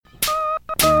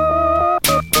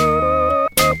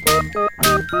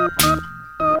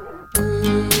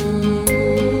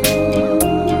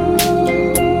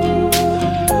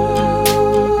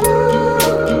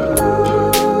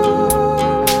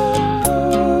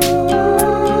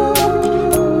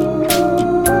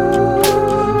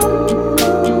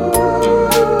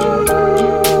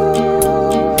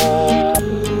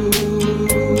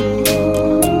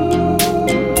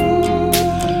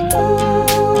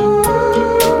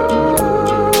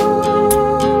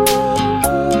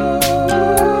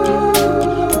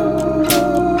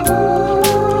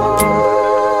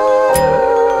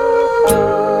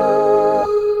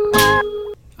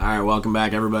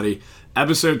back, everybody.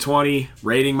 Episode 20,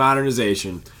 Rating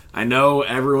Modernization. I know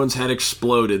everyone's head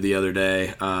exploded the other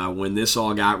day when this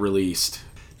all got released.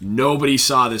 Nobody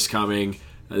saw this coming.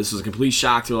 This was a complete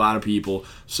shock to a lot of people.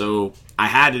 So I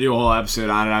had to do a whole episode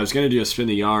on it. I was going to do a spin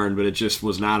the yarn, but it just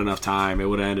was not enough time. It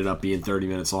would have ended up being 30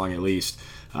 minutes long at least.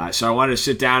 So I wanted to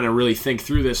sit down and really think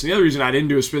through this. And the other reason I didn't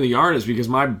do a spin the yarn is because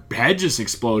my head just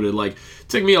exploded. Like, it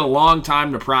took me a long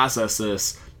time to process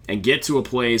this and get to a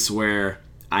place where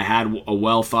I had a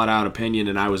well thought out opinion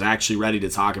and I was actually ready to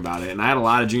talk about it. And I had a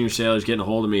lot of junior sailors getting a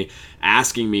hold of me,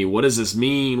 asking me, what does this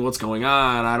mean? What's going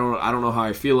on? I don't know how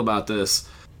I feel about this.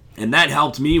 And that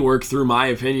helped me work through my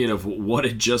opinion of what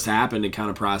had just happened and kind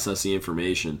of process the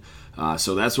information.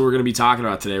 So that's what we're going to be talking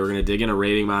about today. We're going to dig into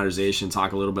rating modernization,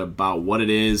 talk a little bit about what it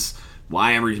is,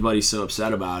 why everybody's so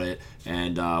upset about it,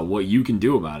 and what you can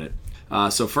do about it.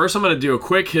 So first I'm going to do a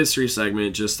quick history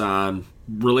segment just on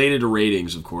related to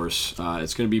ratings, of course.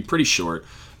 It's going to be pretty short.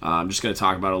 I'm just going to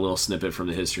talk about a little snippet from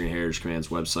the History and Heritage Command's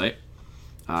website.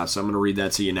 So I'm going to read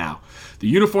that to you now. The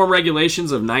Uniform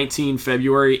Regulations of 19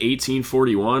 February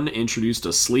 1841 introduced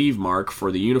a sleeve mark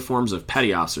for the uniforms of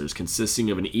petty officers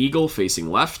consisting of an eagle facing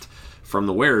left from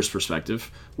the wearer's perspective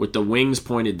with the wings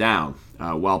pointed down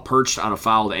while perched on a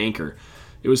fouled anchor.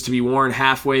 It was to be worn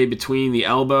halfway between the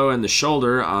elbow and the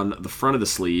shoulder on the front of the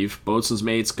sleeve. Boatswain's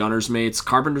mates, gunner's mates,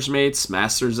 carpenter's mates,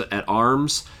 masters at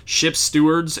arms, ship's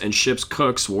stewards, and ship's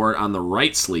cooks wore it on the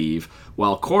right sleeve,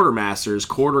 while quartermasters,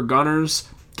 quarter gunners,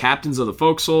 captains of the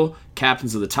forecastle,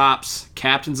 captains of the tops,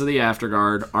 captains of the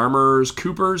afterguard, armorers,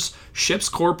 coopers, ship's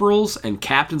corporals, and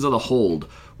captains of the hold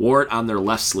wore it on their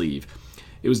left sleeve.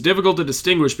 It was difficult to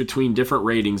distinguish between different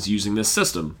ratings using this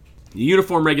system. The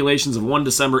Uniform Regulations of 1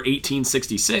 December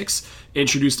 1866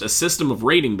 introduced a system of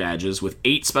rating badges with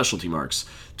 8 specialty marks.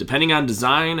 Depending on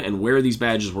design and where these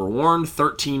badges were worn,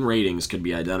 13 ratings could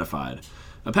be identified.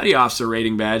 A petty officer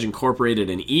rating badge incorporated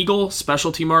an eagle,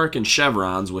 specialty mark, and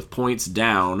chevrons with points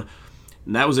down,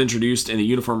 and that was introduced in the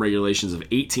Uniform Regulations of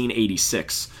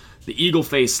 1886. The eagle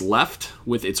faced left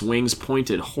with its wings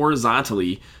pointed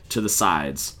horizontally to the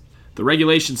sides. The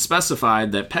regulations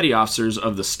specified that petty officers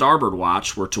of the starboard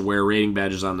watch were to wear rating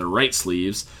badges on their right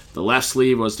sleeves. The left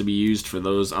sleeve was to be used for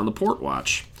those on the port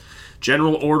watch.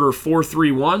 General Order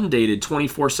 431, dated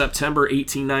 24 September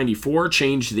 1894,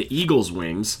 changed the eagle's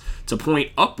wings to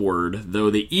point upward, though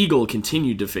the eagle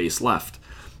continued to face left.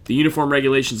 The Uniform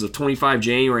Regulations of 25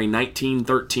 January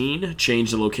 1913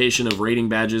 changed the location of rating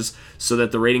badges so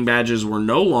that the rating badges were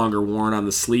no longer worn on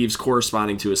the sleeves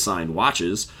corresponding to assigned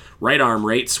watches. Right arm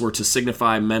rates were to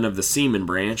signify men of the seaman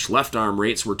branch. Left arm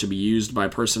rates were to be used by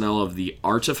personnel of the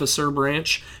artificer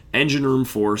branch, engine room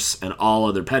force, and all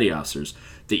other petty officers.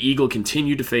 The eagle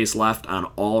continued to face left on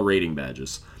all rating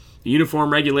badges. The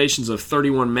Uniform Regulations of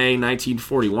 31 May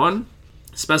 1941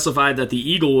 specified that the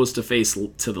eagle was to face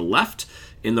to the left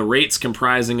in the rates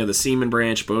comprising of the seaman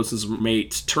branch, boatswain's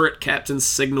mate, turret captain,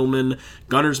 signalman,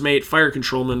 gunner's mate, fire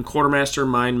controlman, quartermaster,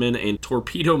 mineman, and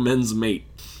torpedo men's mate.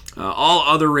 All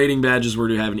other rating badges were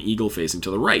to have an eagle facing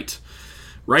to the right.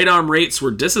 Right arm rates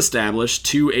were disestablished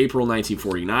to April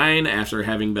 1949 after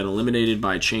having been eliminated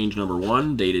by change number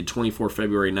 1, dated 24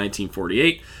 February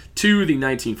 1948, to the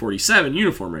 1947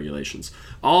 Uniform Regulations.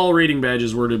 All rating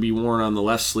badges were to be worn on the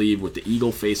left sleeve with the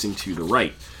eagle facing to the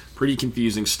right. Pretty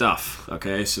confusing stuff.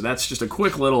 Okay, so that's just a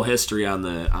quick little history on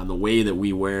the way that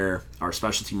we wear our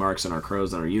specialty marks and our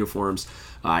crows on our uniforms.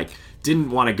 I didn't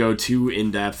want to go too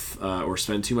in-depth or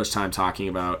spend too much time talking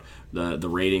about the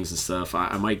ratings and stuff.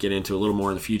 I might get into a little more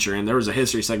in the future. And there was a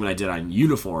history segment I did on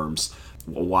uniforms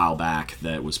a while back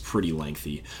that was pretty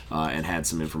lengthy and had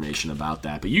some information about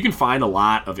that. But you can find a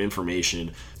lot of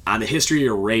information on the history of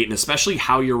your rate and especially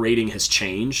how your rating has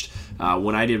changed.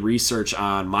 When I did research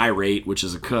on my rate, which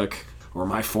is a cook, or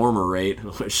my former rate,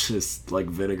 which is like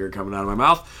vinegar coming out of my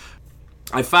mouth,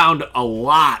 I found a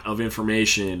lot of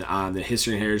information on the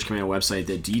History and Heritage Command website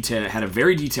that had a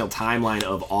very detailed timeline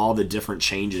of all the different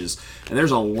changes. And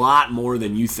there's a lot more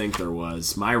than you think there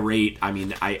was. My rate,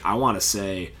 I want to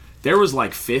say there was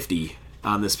like 50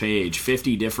 on this page,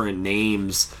 50 different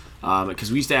names. Because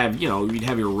we used to have, you'd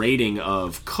have your rating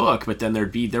of cook, but then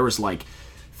there was like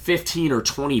 15 or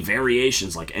 20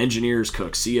 variations, like engineer's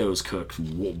cook, CO's cook,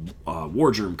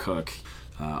 wardroom cook,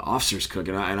 officer's cook,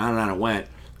 and on and on it went.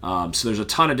 So there's a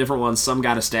ton of different ones. Some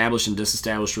got established and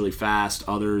disestablished really fast.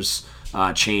 Others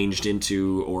changed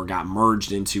into or got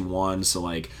merged into one. So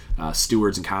like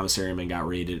stewards and commissarymen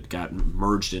got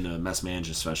merged into mess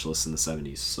management specialists in the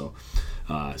 70s.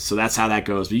 So that's how that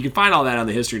goes. But you can find all that on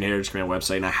the History and Heritage Command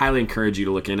website, and I highly encourage you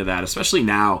to look into that, especially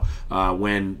now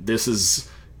when this is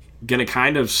going to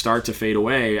kind of start to fade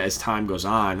away as time goes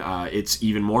on. It's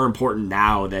even more important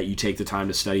now that you take the time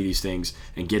to study these things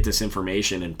and get this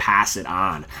information and pass it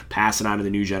on to the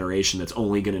new generation that's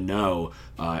only going to know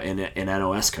an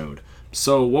NOS code.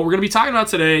 So what we're going to be talking about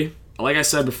today, like I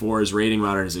said before, is rating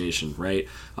modernization, right?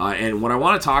 And what I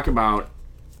want to talk about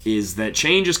is that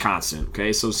change is constant,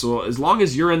 okay? So as long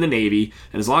as you're in the Navy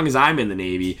and as long as I'm in the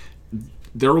Navy,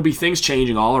 there will be things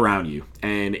changing all around you,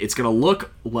 and it's going to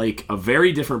look like a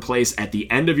very different place at the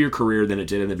end of your career than it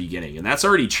did in the beginning, and that's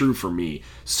already true for me.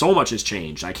 So much has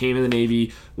changed. I came in the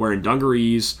Navy wearing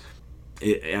dungarees,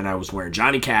 and I was wearing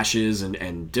Johnny Cashes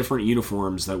and different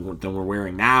uniforms than we're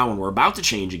wearing now, and we're about to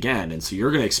change again, and so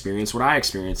you're going to experience what I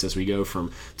experienced as we go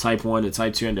from Type 1 to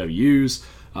Type 2 NWUs.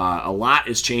 A lot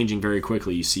is changing very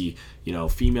quickly. You see,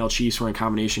 female chiefs wearing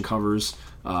combination covers,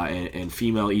 and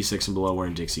female E6 and below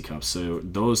wearing Dixie cups. So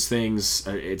those things,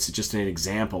 it's just an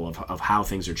example of how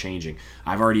things are changing.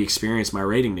 I've already experienced my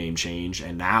rating name change,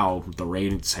 and now the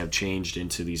ratings have changed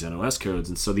into these NOS codes.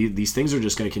 And so these things are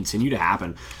just going to continue to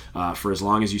happen for as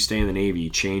long as you stay in the Navy.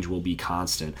 Change will be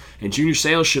constant. And junior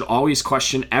sailors should always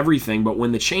question everything, but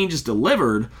when the change is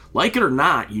delivered, like it or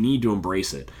not, you need to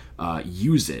embrace it.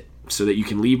 Use it so that you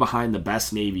can leave behind the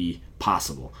best Navy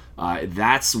possible.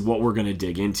 That's what we're going to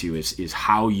dig into is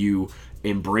how you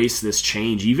embrace this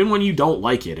change, even when you don't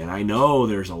like it. And I know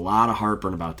there's a lot of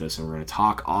heartburn about this, and we're going to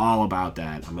talk all about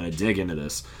that. I'm going to dig into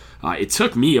this. It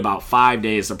took me about 5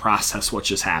 days to process what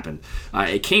just happened.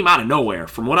 It came out of nowhere.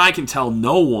 From what I can tell,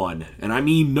 no one, and I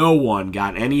mean no one,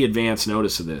 got any advance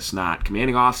notice of this. Not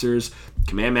commanding officers,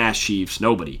 command mast chiefs,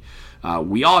 nobody.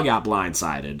 We all got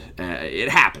blindsided. It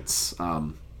happens.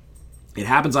 It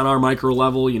happens on our micro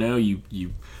level. You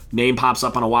name pops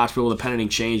up on a watch bill with a pending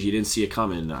change. You didn't see it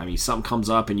coming. I mean, something comes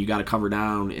up and you got to cover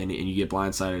down, and you get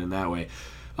blindsided in that way.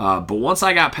 But once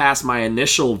I got past my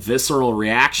initial visceral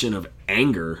reaction of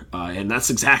anger, and that's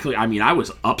exactly, I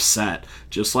was upset,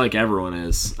 just like everyone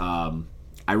is.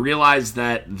 I realized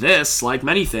that this, like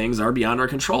many things, are beyond our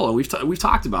control, and we've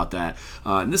talked about that.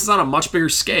 And this is on a much bigger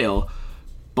scale,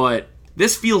 but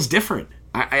this feels different.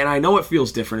 And I know it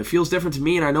feels different. It feels different to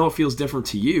me, and I know it feels different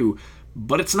to you,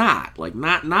 but it's not.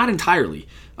 Not entirely.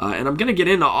 And I'm going to get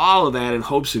into all of that in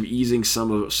hopes of easing some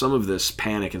of this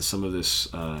panic and some of this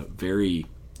very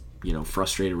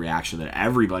frustrated reaction that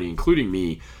everybody, including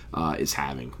me, is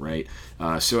having, right?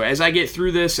 So as I get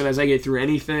through this, and as I get through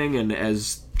anything, and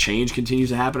as change continues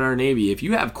to happen in our Navy, if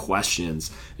you have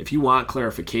questions, if you want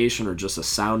clarification or just a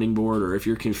sounding board, or if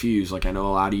you're confused, like I know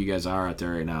a lot of you guys are out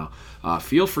there right now,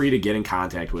 feel free to get in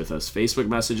contact with us. Facebook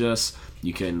message us.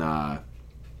 You can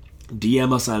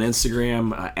DM us on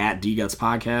Instagram at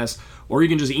DGutsPodcast, or you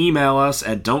can just email us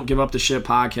at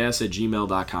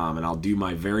don'tgiveuptheshitpodcast@gmail.com, and I'll do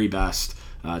my very best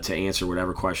to answer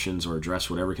whatever questions or address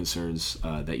whatever concerns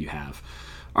that you have.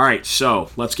 All right, so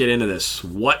let's get into this.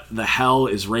 What the hell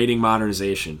is rating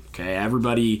modernization? Okay,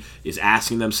 everybody is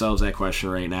asking themselves that question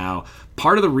right now.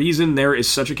 Part of the reason there is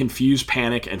such a confused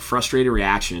panic and frustrated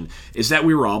reaction is that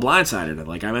we were all blindsided.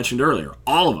 Like I mentioned earlier,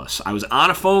 all of us. I was on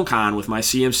a phone con with my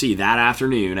CMC that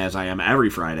afternoon, as I am every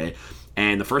Friday,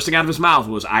 and the first thing out of his mouth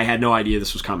was, I had no idea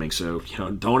this was coming. So,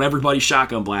 don't everybody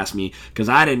shotgun blast me, because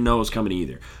I didn't know it was coming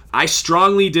either. I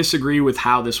strongly disagree with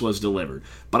how this was delivered,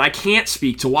 but I can't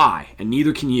speak to why, and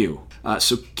neither can you.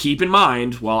 So keep in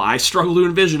mind, while I struggle to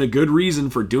envision a good reason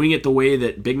for doing it the way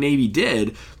that Big Navy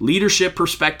did, leadership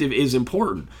perspective is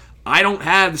important. I don't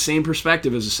have the same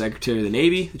perspective as the Secretary of the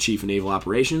Navy, the Chief of Naval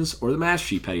Operations, or the Master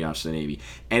Chief Petty Officer of the Navy.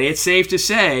 And it's safe to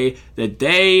say that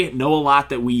they know a lot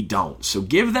that we don't. So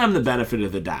give them the benefit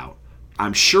of the doubt.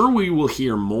 I'm sure we will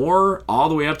hear more all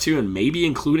the way up to and maybe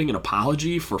including an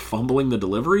apology for fumbling the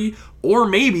delivery, or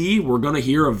maybe we're going to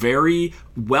hear a very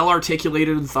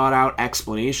well-articulated and thought-out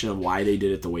explanation of why they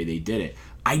did it the way they did it.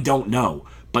 I don't know,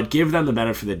 but give them the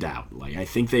benefit of the doubt. I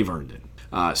think they've earned it.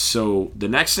 So the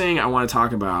next thing I want to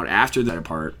talk about after that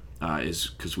part is,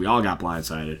 because we all got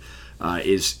blindsided,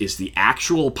 is the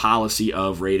actual policy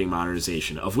of rating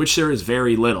modernization, of which there is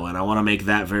very little, and I want to make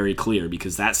that very clear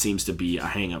because that seems to be a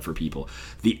hang-up for people.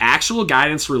 The actual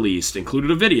guidance released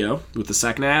included a video with the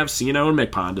SecNav, CNO, and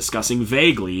MCPON discussing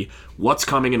vaguely what's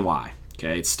coming and why.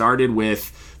 Okay, it started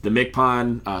with the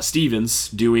MCPON Stevens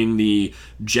doing the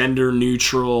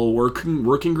gender-neutral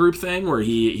working group thing where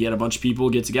he had a bunch of people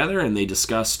get together and they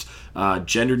discussed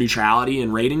gender neutrality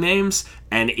in rating names,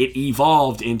 and it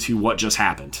evolved into what just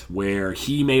happened, where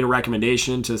he made a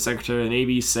recommendation to the Secretary of the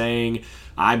Navy saying,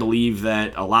 I believe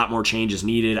that a lot more change is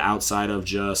needed outside of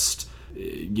just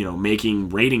making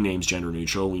rating names gender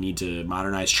neutral. We need to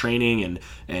modernize training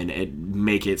and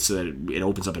make it so that it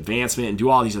opens up advancement and do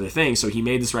all these other things. So he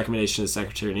made this recommendation to the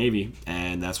Secretary of the Navy,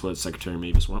 and that's what Secretary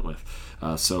Mavis went with.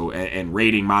 And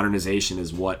rating modernization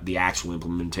is what the actual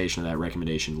implementation of that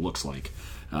recommendation looks like.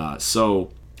 Also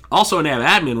a NAV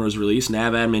admin was released,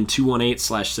 NAV admin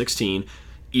 218/16,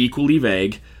 equally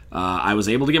vague. I was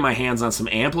able to get my hands on some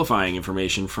amplifying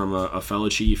information from a fellow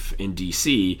chief in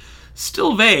D.C.,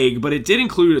 still vague, but it did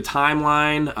include a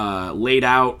timeline laid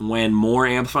out when more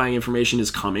amplifying information is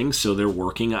coming. So they're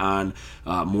working on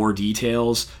more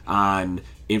details on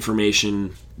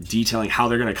information detailing how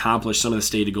they're going to accomplish some of the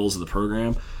stated goals of the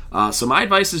program. So my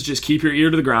advice is just keep your ear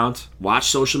to the ground. Watch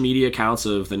social media accounts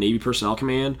of the Navy Personnel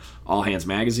Command, All Hands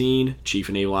Magazine, Chief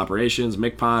of Naval Operations,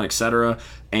 MCPON, etc.,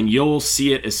 and you'll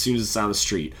see it as soon as it's on the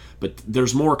street. But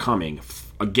there's more coming.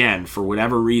 Again, for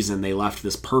whatever reason, they left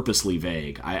this purposely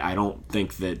vague. I don't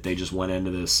think that they just went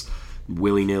into this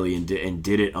willy-nilly and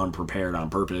did it unprepared on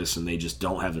purpose, and they just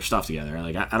don't have their stuff together.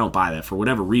 I don't buy that. For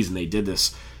whatever reason, they did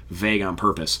this vague on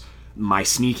purpose. My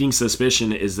sneaking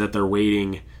suspicion is that they're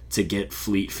waiting to get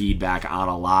fleet feedback on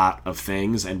a lot of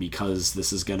things, and because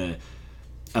this is going to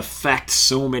affect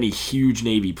so many huge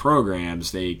Navy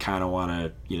programs, they kind of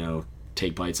want to,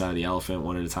 take bites out of the elephant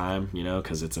one at a time,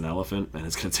 because it's an elephant and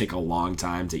it's going to take a long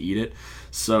time to eat it.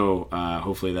 So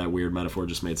hopefully that weird metaphor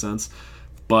just made sense.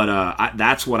 But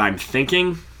that's what I'm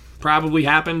thinking probably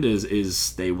happened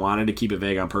is they wanted to keep it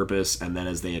vague on purpose, and then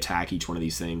as they attack each one of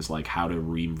these things, like how to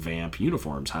revamp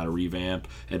uniforms, how to revamp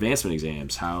advancement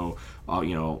exams, how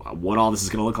what all this is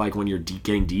going to look like when you're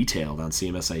getting detailed on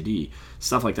CMSID,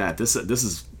 stuff like that. This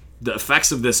is the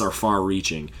effects of this are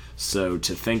far-reaching. So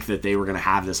to think that they were going to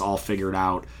have this all figured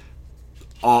out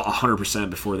all 100%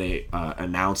 before they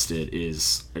announced it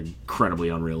is incredibly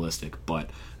unrealistic. But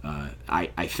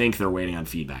I think they're waiting on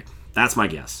feedback. That's my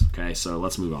guess. Okay, so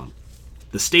let's move on.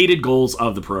 The stated goals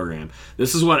of the program.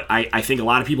 This is what I think a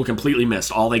lot of people completely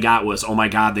missed. All they got was, oh my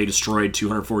God, they destroyed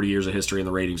 240 years of history and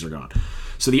the ratings are gone.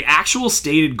 So the actual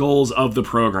stated goals of the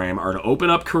program are to open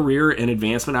up career and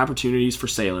advancement opportunities for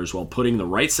sailors while putting the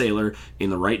right sailor in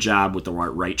the right job with the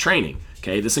right training.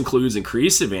 Okay, this includes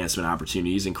increased advancement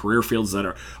opportunities in career fields that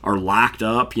are locked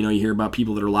up. You hear about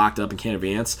people that are locked up and can't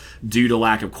advance due to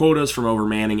lack of quotas from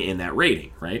overmanning in that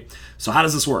rating, right? So how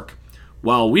does this work?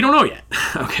 Well, we don't know yet.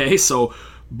 Okay,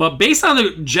 but based on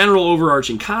the general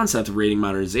overarching concept of rating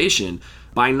modernization,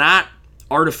 by not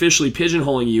artificially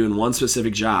pigeonholing you in one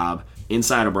specific job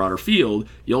inside a broader field,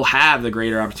 you'll have the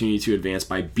greater opportunity to advance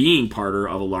by being part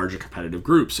of a larger competitive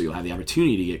group. So you'll have the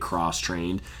opportunity to get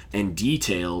cross-trained and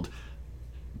detailed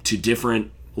to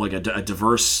different, like a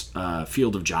diverse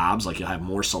field of jobs. Like you'll have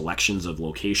more selections of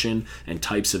location and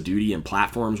types of duty and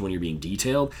platforms when you're being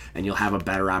detailed, and you'll have a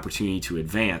better opportunity to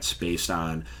advance based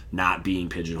on not being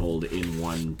pigeonholed in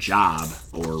one job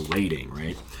or rating,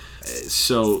 right?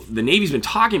 So the Navy's been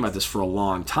talking about this for a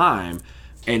long time,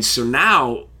 and so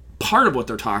now part of what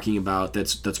they're talking about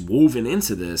that's woven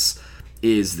into this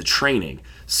is the training.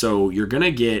 So you're going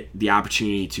to get the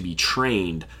opportunity to be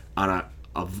trained on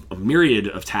a myriad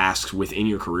of tasks within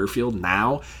your career field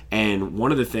now. And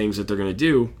one of the things that they're going to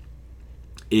do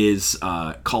is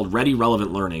called Ready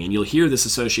Relevant Learning. And you'll hear this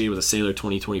associated with a Sailor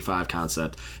 2025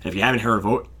 concept. And if you haven't heard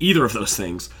of either of those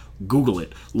things, Google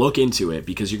it, look into it,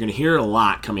 because you're going to hear it a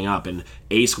lot coming up, and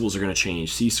A schools are going to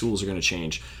change, C schools are going to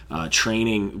change.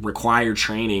 Required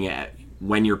training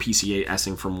when you're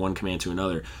PCSing from one command to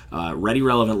another. Ready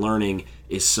Relevant Learning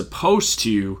is supposed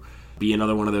to be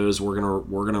another one of those. We're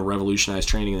gonna revolutionize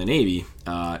training in the Navy,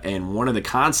 and one of the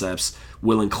concepts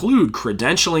will include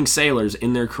credentialing sailors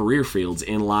in their career fields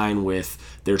in line with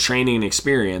their training and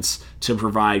experience to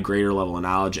provide greater level of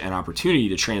knowledge and opportunity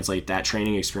to translate that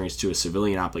training experience to a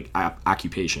civilian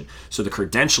occupation. So the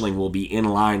credentialing will be in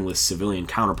line with civilian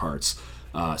counterparts.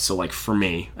 So like for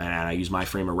me, and I use my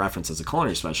frame of reference as a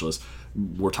culinary specialist,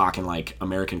 we're talking like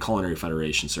American Culinary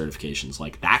Federation certifications.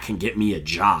 Like that can get me a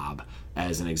job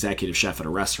as an executive chef at a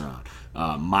restaurant.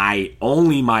 My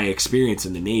experience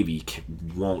in the Navy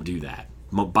won't do that,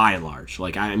 by and large.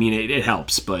 Like it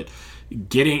helps, but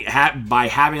by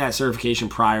having that certification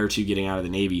prior to getting out of the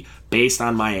Navy, based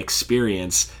on my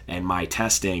experience and my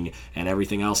testing and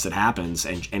everything else that happens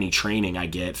and any training I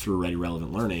get through Ready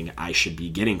Relevant Learning, I should be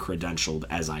getting credentialed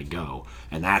as I go.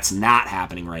 And that's not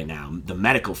happening right now. The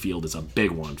medical field is a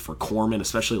big one for corpsmen,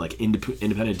 especially like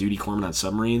independent duty corpsmen on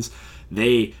submarines.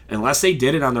 Unless they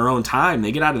did it on their own time,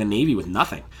 they get out of the Navy with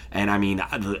nothing. And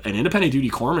an independent duty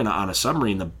corpsman on a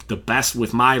submarine, the best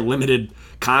with my limited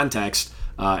context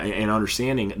and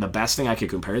understanding, the best thing I could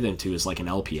compare them to is like an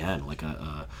LPN, like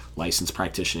a licensed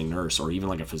practicing nurse, or even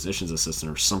like a physician's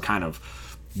assistant, or some kind of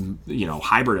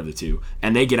hybrid of the two,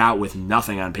 and they get out with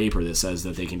nothing on paper that says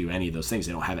that they can do any of those things.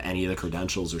 They don't have any of the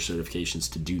credentials or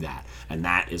certifications to do that, and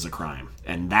that is a crime,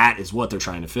 and that is what they're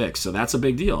trying to fix. So that's a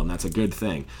big deal, and that's a good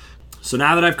thing. So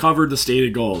now that I've covered the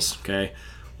stated goals, okay,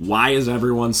 why is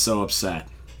everyone so upset?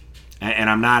 And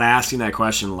I'm not asking that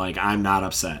question like I'm not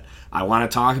upset. I want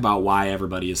to talk about why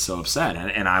everybody is so upset,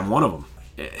 and I'm one of them.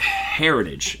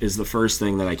 Heritage is the first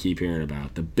thing that I keep hearing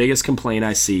about. The biggest complaint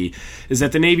I see is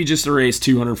that the Navy just erased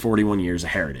 241 years of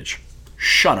heritage.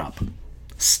 Shut up.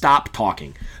 Stop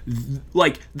talking.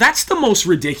 Like, that's the most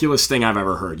ridiculous thing I've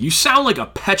ever heard. You sound like a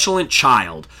petulant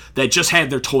child that just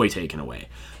had their toy taken away.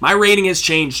 My rating has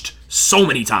changed so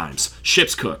many times.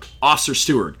 Ship's cook, officer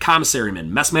steward, commissaryman,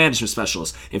 mess management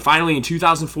specialist, and finally in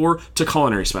 2004 to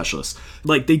culinary specialist.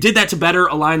 Like, they did that to better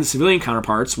align the civilian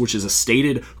counterparts, which is a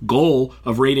stated goal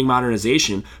of rating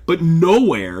modernization, but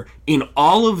nowhere in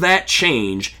all of that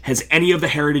change has any of the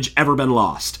heritage ever been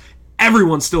lost.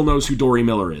 Everyone still knows who Dory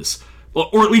Miller is,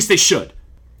 or at least they should.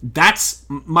 That's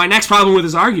my next problem with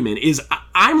his argument is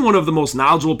I'm one of the most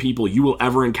knowledgeable people you will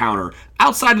ever encounter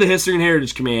outside of the History and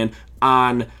Heritage Command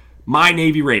on my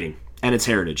Navy rating and its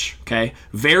heritage, okay?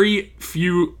 Very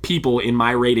few people in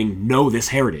my rating know this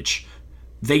heritage.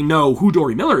 They know who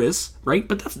Dory Miller is, right?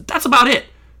 But that's about it.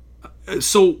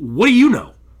 So what do you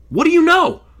know? What do you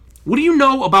know? What do you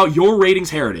know about your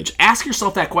rating's heritage? Ask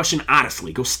yourself that question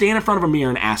honestly. Go stand in front of a mirror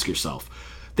and ask yourself.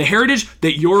 The heritage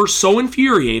that you're so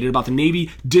infuriated about the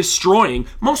Navy destroying,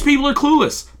 most people are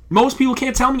clueless. Most people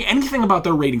can't tell me anything about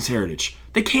their ratings heritage.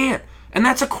 They can't. And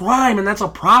that's a crime, and that's a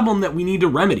problem that we need to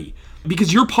remedy.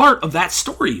 Because you're part of that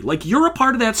story. Like, you're a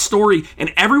part of that story,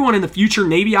 and everyone in the future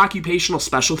Navy occupational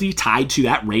specialty tied to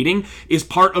that rating is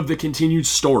part of the continued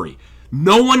story.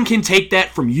 No one can take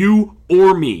that from you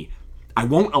or me. I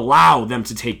won't allow them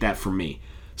to take that from me.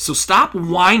 So stop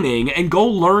whining and go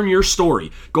learn your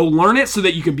story. Go learn it so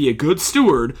that you can be a good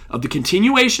steward of the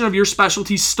continuation of your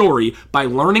specialty's story by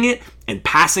learning it and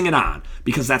passing it on.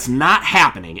 Because that's not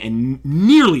happening and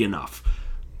nearly enough.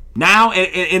 Now,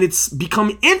 and it's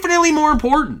become infinitely more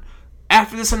important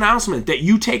after this announcement that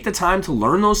you take the time to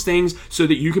learn those things so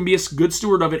that you can be a good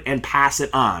steward of it and pass it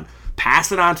on.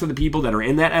 Pass it on to the people that are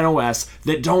in that NOS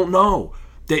that don't know,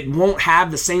 that won't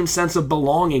have the same sense of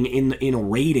belonging in a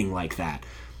rating like that.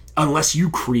 Unless you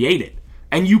create it.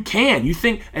 And you can. You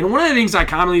think, and one of the things I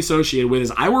commonly associate with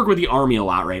is I work with the Army a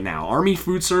lot right now. Army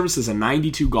Food Service is a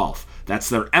 92 Golf. That's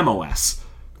their MOS.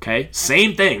 Okay?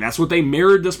 Same thing. That's what they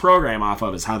mirrored this program off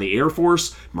of, is how the Air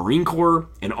Force, Marine Corps,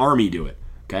 and Army do it.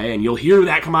 Okay? And you'll hear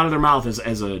that come out of their mouth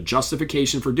as a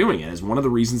justification for doing it, as one of the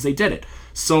reasons they did it.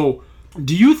 So,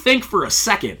 do you think for a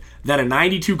second that a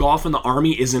 92 Golf in the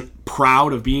Army isn't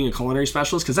proud of being a culinary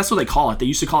specialist? Because that's what they call it. They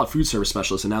used to call it food service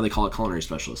specialist, and now they call it culinary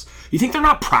specialist. You think they're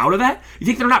not proud of that? You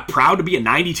think they're not proud to be a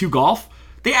 92 Golf?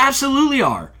 They absolutely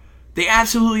are. They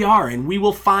absolutely are. And we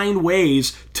will find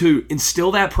ways to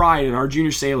instill that pride in our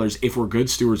junior sailors if we're good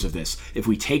stewards of this. If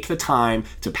we take the time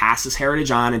to pass this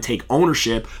heritage on and take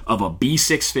ownership of a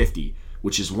B650,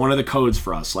 which is one of the codes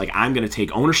for us. Like, I'm going to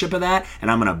take ownership of that,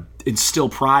 and I'm going to instill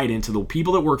pride into the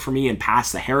people that work for me and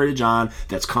pass the heritage on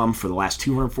that's come for the last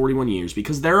 241 years,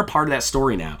 because they're a part of that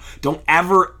story now. Don't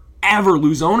ever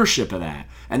lose ownership of that.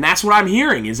 And that's what I'm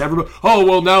hearing is everybody, oh,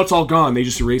 well, now it's all gone. They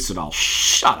just erased it all.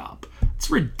 Shut up. It's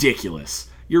ridiculous.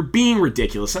 You're being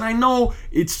ridiculous. And I know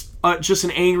it's just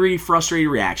an angry,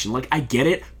 frustrated reaction. Like, I get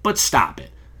it, but stop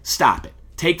it. Stop it.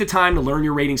 Take the time to learn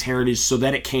your ratings heritage so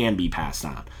that it can be passed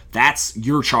on. That's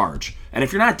your charge. And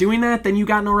if you're not doing that, then you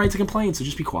got no right to complain, so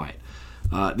just be quiet.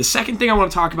 The second thing I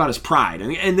want to talk about is pride.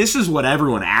 And this is what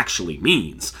everyone actually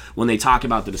means when they talk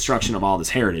about the destruction of all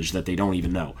this heritage that they don't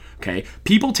even know. Okay?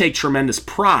 People take tremendous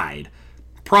pride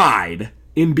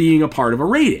in being a part of a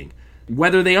rating.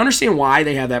 Whether they understand why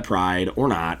they have that pride or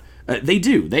not, they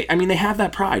do. They have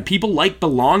that pride. People like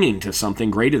belonging to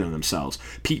something greater than themselves.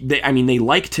 They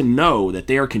like to know that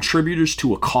they are contributors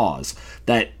to a cause.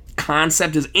 That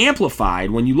concept is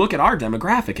amplified when you look at our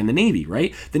demographic in the Navy,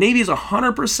 right? The Navy is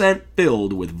 100%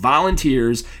 filled with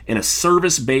volunteers in a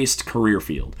service-based career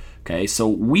field. Okay, so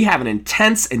we have an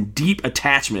intense and deep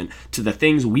attachment to the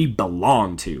things we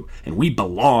belong to, and we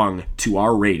belong to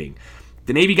our rating. If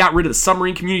the Navy got rid of the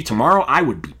submarine community tomorrow, I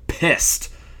would be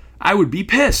pissed. I would be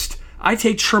pissed. I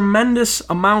take tremendous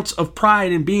amounts of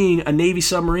pride in being a Navy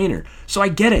submariner. So I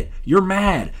get it. You're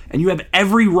mad, and you have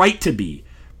every right to be.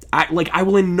 I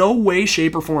will in no way,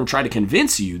 shape, or form try to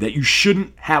convince you that you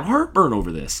shouldn't have heartburn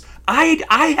over this.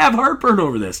 I have heartburn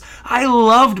over this. I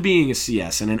loved being a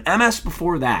CS and an MS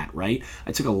before that, right?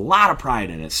 I took a lot of pride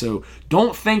in it. So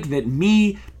don't think that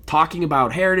me talking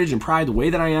about heritage and pride the way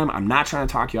that I am, I'm not trying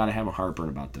to talk you out of having heartburn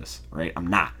about this, right? I'm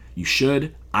not. You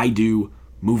should. I do.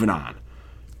 Moving on.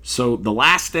 So the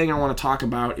last thing I want to talk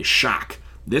about is shock.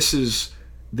 This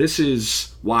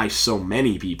is why so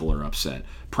many people are upset.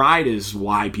 Pride is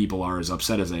why people are as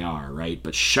upset as they are, right?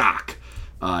 But shock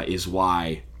is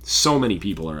why so many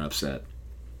people are upset.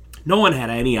 No one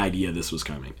had any idea this was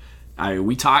coming.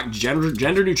 We talked,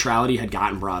 gender neutrality had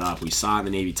gotten brought up. We saw it in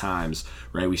the Navy Times,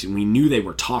 right? We knew they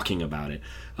were talking about it,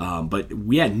 but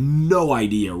we had no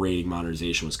idea rating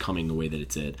modernization was coming the way that it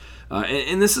did.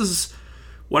 And this is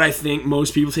what I think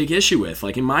most people take issue with.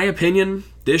 Like, in my opinion,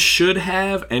 this should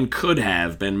have and could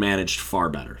have been managed far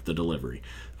better, the delivery.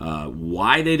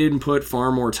 Why they didn't put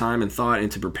far more time and thought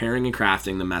into preparing and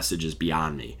crafting the message is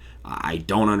beyond me. I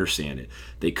don't understand it.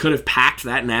 They could have packed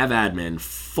that nav admin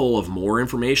full of more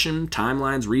information,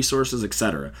 timelines, resources,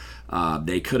 etc.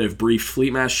 They could have briefed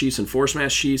fleet mass chiefs and force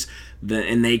mass chiefs,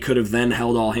 and they could have then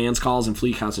held all hands calls in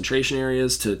fleet concentration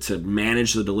areas to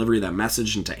manage the delivery of that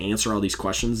message and to answer all these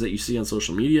questions that you see on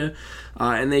social media.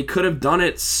 And they could have done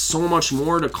it so much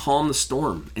more to calm the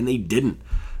storm, and they didn't.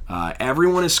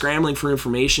 Everyone is scrambling for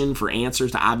information, for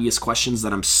answers to obvious questions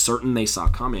that I'm certain they saw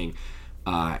coming.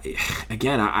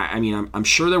 Again, I'm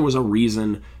sure there was a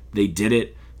reason they did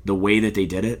it the way that they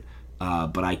did it,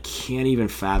 but I can't even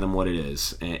fathom what it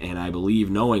is. And I believe,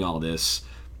 knowing all this,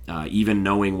 even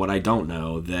knowing what I don't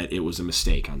know, that it was a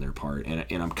mistake on their part.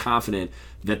 And I'm confident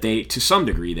that they, to some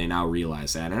degree, they now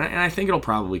realize that. And I think it'll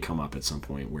probably come up at some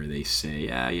point where they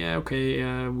say,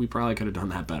 okay, we probably could have done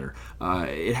that better.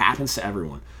 It happens to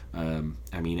everyone.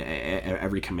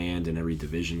 Every command and every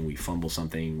division, we fumble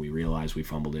something, we realize we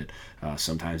fumbled it.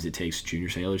 Sometimes it takes junior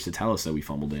sailors to tell us that we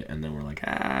fumbled it, and then we're like,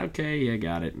 okay, yeah,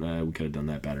 got it. We could have done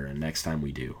that better, and next time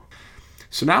we do.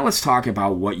 So now let's talk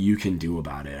about what you can do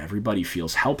about it. Everybody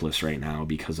feels helpless right now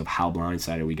because of how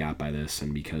blindsided we got by this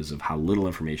and because of how little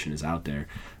information is out there.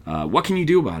 What can you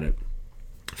do about it?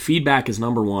 Feedback is the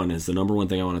number one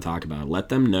thing I want to talk about. Let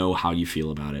them know how you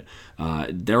feel about it.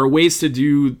 There are ways to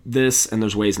do this, and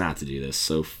there's ways not to do this.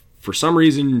 So for some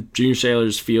reason, junior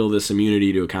sailors feel this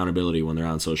immunity to accountability when they're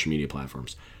on social media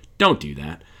platforms. Don't do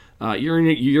that.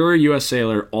 You're a U.S.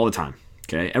 sailor all the time,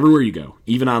 okay? Everywhere you go,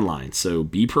 even online. So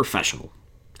be professional.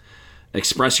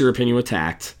 Express your opinion with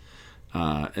tact.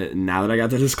 Now that I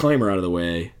got the disclaimer out of the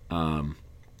way,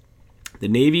 the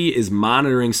Navy is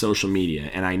monitoring social media,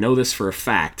 and I know this for a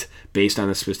fact based on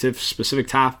a specific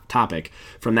topic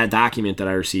from that document that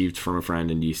I received from a friend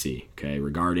in D.C., okay,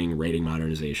 regarding rating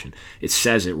modernization. It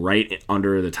says it right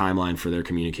under the timeline for their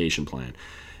communication plan.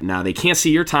 Now, they can't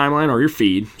see your timeline or your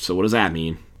feed, so what does that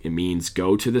mean? It means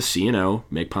go to the CNO,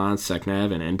 MCPON,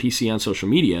 SecNav, and NPC on social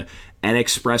media and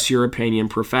express your opinion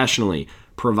professionally.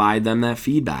 Provide them that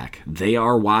feedback. They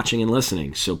are watching and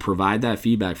listening, so provide that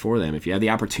feedback for them. If you have the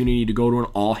opportunity to go to an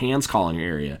all-hands call in your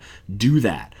area, do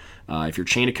that. If your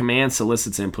chain of command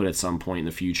solicits input at some point in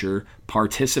the future,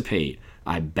 participate.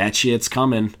 I bet you it's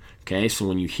coming. Okay, so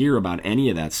when you hear about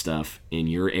any of that stuff in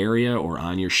your area or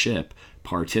on your ship,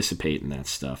 participate in that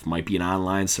stuff. Might be an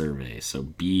online survey,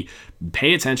 so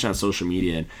pay attention on social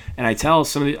media. And I tell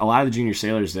a lot of the junior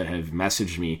sailors that have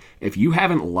messaged me, if you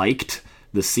haven't liked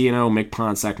the CNO,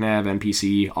 MCPON, SecNav,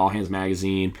 NPC, All Hands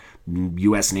Magazine,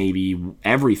 U.S. Navy,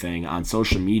 everything on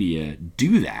social media,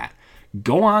 do that.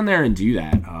 Go on there and do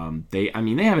that. They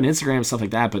have an Instagram and stuff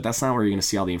like that, but that's not where you're going to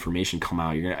see all the information come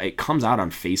out. It comes out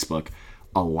on Facebook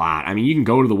a lot. I mean, you can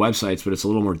go to the websites, but it's a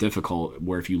little more difficult,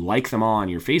 where if you like them all on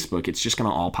your Facebook, it's just going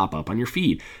to all pop up on your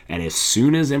feed. And as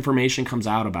soon as information comes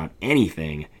out about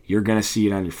anything, you're going to see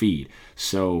it on your feed.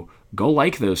 So go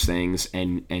like those things,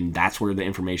 and that's where the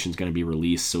information is going to be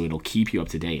released, so it'll keep you up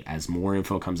to date. As more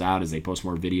info comes out, as they post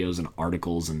more videos and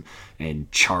articles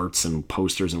and charts and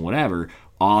posters and whatever,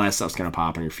 all that stuff's going to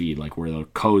pop on your feed, like where the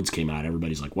codes came out.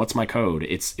 Everybody's like, what's my code?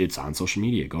 It's on social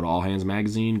media. Go to All Hands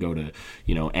Magazine, go to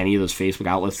any of those Facebook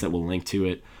outlets that will link to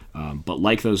it. But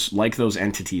like those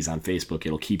entities on Facebook,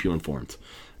 it'll keep you informed.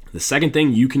 The second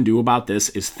thing you can do about this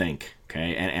is think,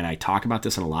 okay? And I talk about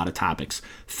this in a lot of topics.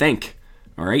 Think,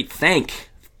 all right?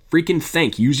 Freaking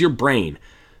think. Use your brain.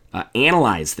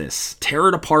 Analyze this. Tear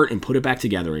it apart and put it back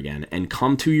together again and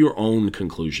come to your own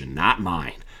conclusion, not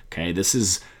mine, okay? This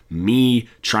is me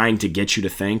trying to get you to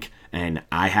think, and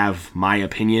I have my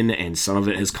opinion, and some of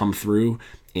it has come through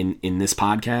in this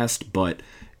podcast, but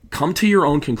come to your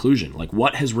own conclusion. Like,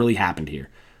 what has really happened here?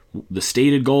 The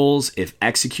stated goals, if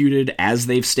executed as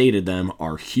they've stated them,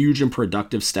 are huge and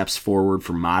productive steps forward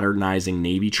for modernizing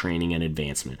Navy training and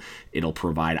advancement. It'll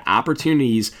provide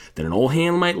opportunities that an old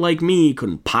hand like me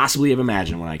couldn't possibly have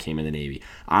imagined when I came in the Navy.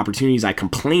 Opportunities I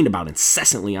complained about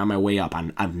incessantly on my way up.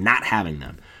 I'm not having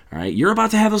them. All right, you're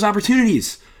about to have those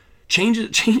opportunities. Change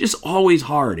is always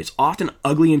hard. It's often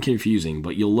ugly and confusing,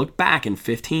 but you'll look back in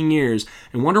 15 years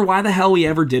and wonder why the hell we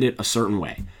ever did it a certain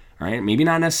way. All right, maybe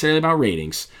not necessarily about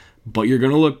ratings, but you're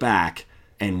going to look back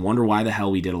and wonder why the hell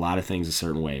we did a lot of things a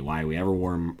certain way, why we ever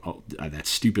wore that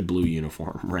stupid blue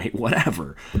uniform, right?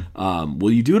 Whatever. Will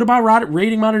you do it about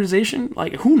rating modernization?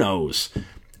 Like, who knows?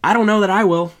 I don't know that I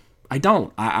will. I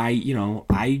don't.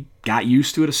 I got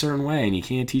used to it a certain way, and you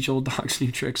can't teach old dogs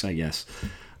new tricks, I guess.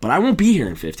 But I won't be here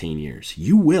in 15 years.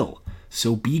 You will.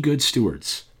 So be good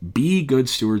stewards. Be good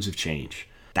stewards of change.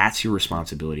 That's your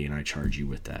responsibility, and I charge you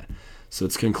with that. So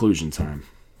it's conclusion time.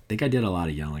 I think I did a lot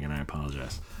of yelling, and I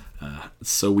apologize.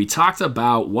 So we talked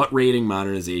about what rating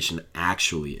modernization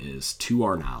actually is, to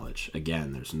our knowledge.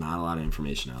 Again, there's not a lot of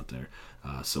information out there,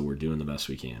 so we're doing the best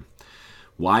we can.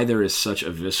 Why there is such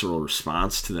a visceral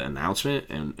response to the announcement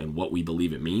and what we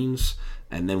believe it means,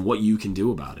 and then what you can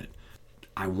do about it.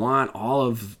 I want all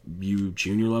of you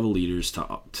junior level leaders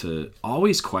to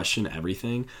always question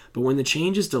everything, but when the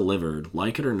change is delivered,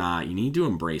 like it or not, you need to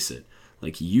embrace it.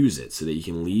 Like, use it so that you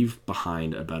can leave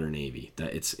behind a better Navy.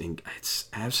 That it's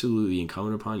absolutely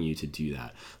incumbent upon you to do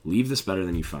that. Leave this better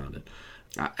than you found it.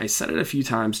 I said it a few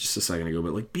times just a second ago,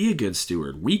 but like, be a good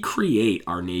steward. We create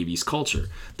our Navy's culture.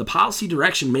 The policy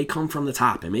direction may come from the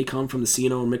top. It may come from the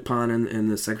CNO and MCPON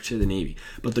and the Secretary of the Navy.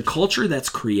 But the culture that's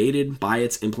created by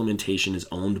its implementation is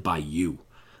owned by you,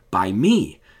 by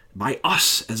me, by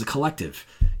us as a collective.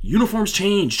 Uniforms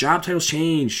change, job titles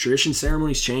change, tradition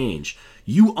ceremonies change.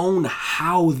 You own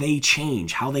how they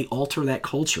change, how they alter that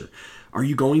culture. Are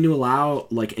you going to allow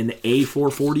like an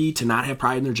A440 to not have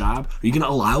pride in their job? Are you going to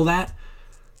allow that?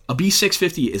 A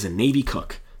B650 is a Navy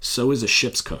cook. So is a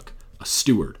ship's cook, a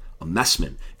steward, a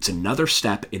messman. It's another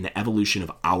step in the evolution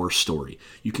of our story.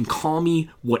 You can call me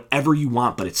whatever you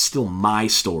want, but it's still my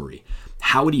story.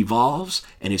 How it evolves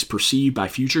and is perceived by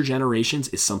future generations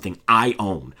is something I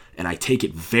own, and I take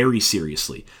it very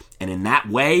seriously. And in that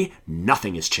way,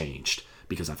 nothing has changed,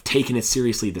 because I've taken it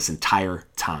seriously this entire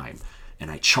time. And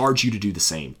I charge you to do the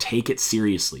same. Take it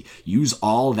seriously. Use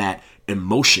all that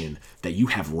emotion that you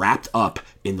have wrapped up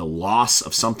in the loss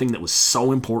of something that was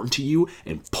so important to you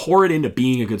and pour it into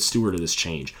being a good steward of this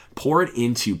change. Pour it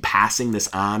into passing this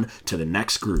on to the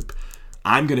next group.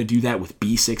 I'm going to do that with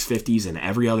B650s and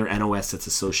every other NOS that's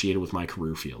associated with my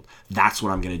career field. That's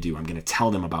what I'm going to do. I'm going to tell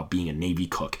them about being a Navy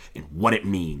cook and what it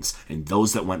means, and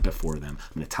those that went before them.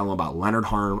 I'm going to tell them about Leonard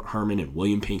Harmon and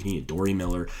William Pinckney and Dory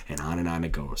Miller, and on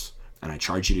it goes. And I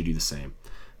charge you to do the same.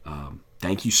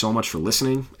 Thank you so much for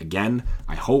listening. Again,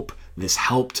 I hope this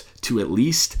helped to at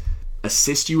least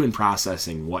assist you in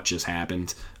processing what just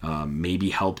happened,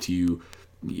 maybe helped you,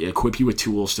 equip you with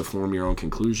tools to form your own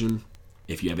conclusion.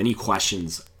 If you have any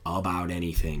questions about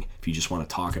anything, if you just want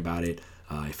to talk about it,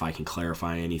 if I can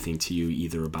clarify anything to you,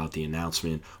 either about the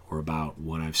announcement or about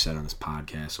what I've said on this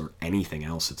podcast or anything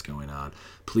else that's going on,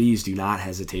 please do not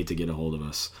hesitate to get a hold of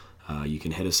us. You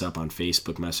can hit us up on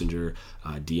Facebook Messenger,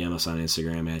 DM us on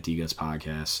Instagram at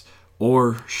DGutsPodcast,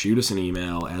 or shoot us an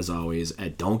email, as always,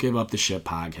 at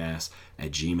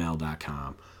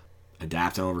don'tgiveuptheshitpodcast@gmail.com.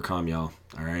 Adapt and overcome, y'all.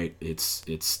 All right?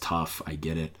 It's tough. I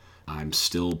get it. I'm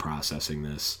still processing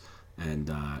this. And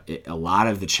a lot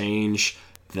of the change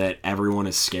that everyone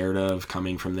is scared of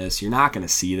coming from this, you're not going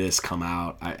to see this come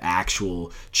out,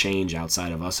 actual change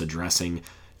outside of us addressing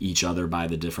each other by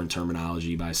the different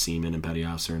terminology by seaman and petty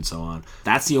officer and so on.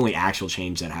 That's the only actual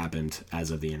change that happened as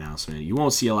of the announcement. You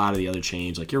won't see a lot of the other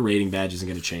change, like your rating badge isn't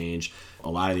going to change. A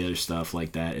lot of the other stuff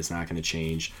like that is not going to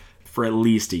change for at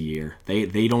least a year.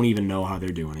 They don't even know how they're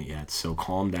doing it yet, so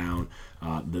calm down.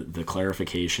 The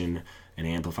clarification and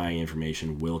amplifying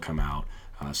information will come out.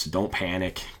 So don't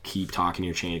panic. Keep talking to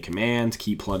your chain of command.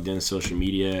 Keep plugged into social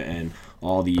media and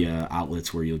all the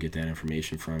outlets where you'll get that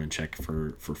information from, and check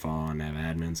for follow on nav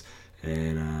admins.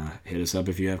 And hit us up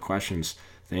if you have questions.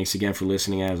 Thanks again for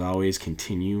listening. As always,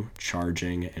 continue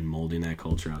charging and molding that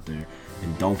culture out there.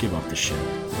 And don't give up the shit.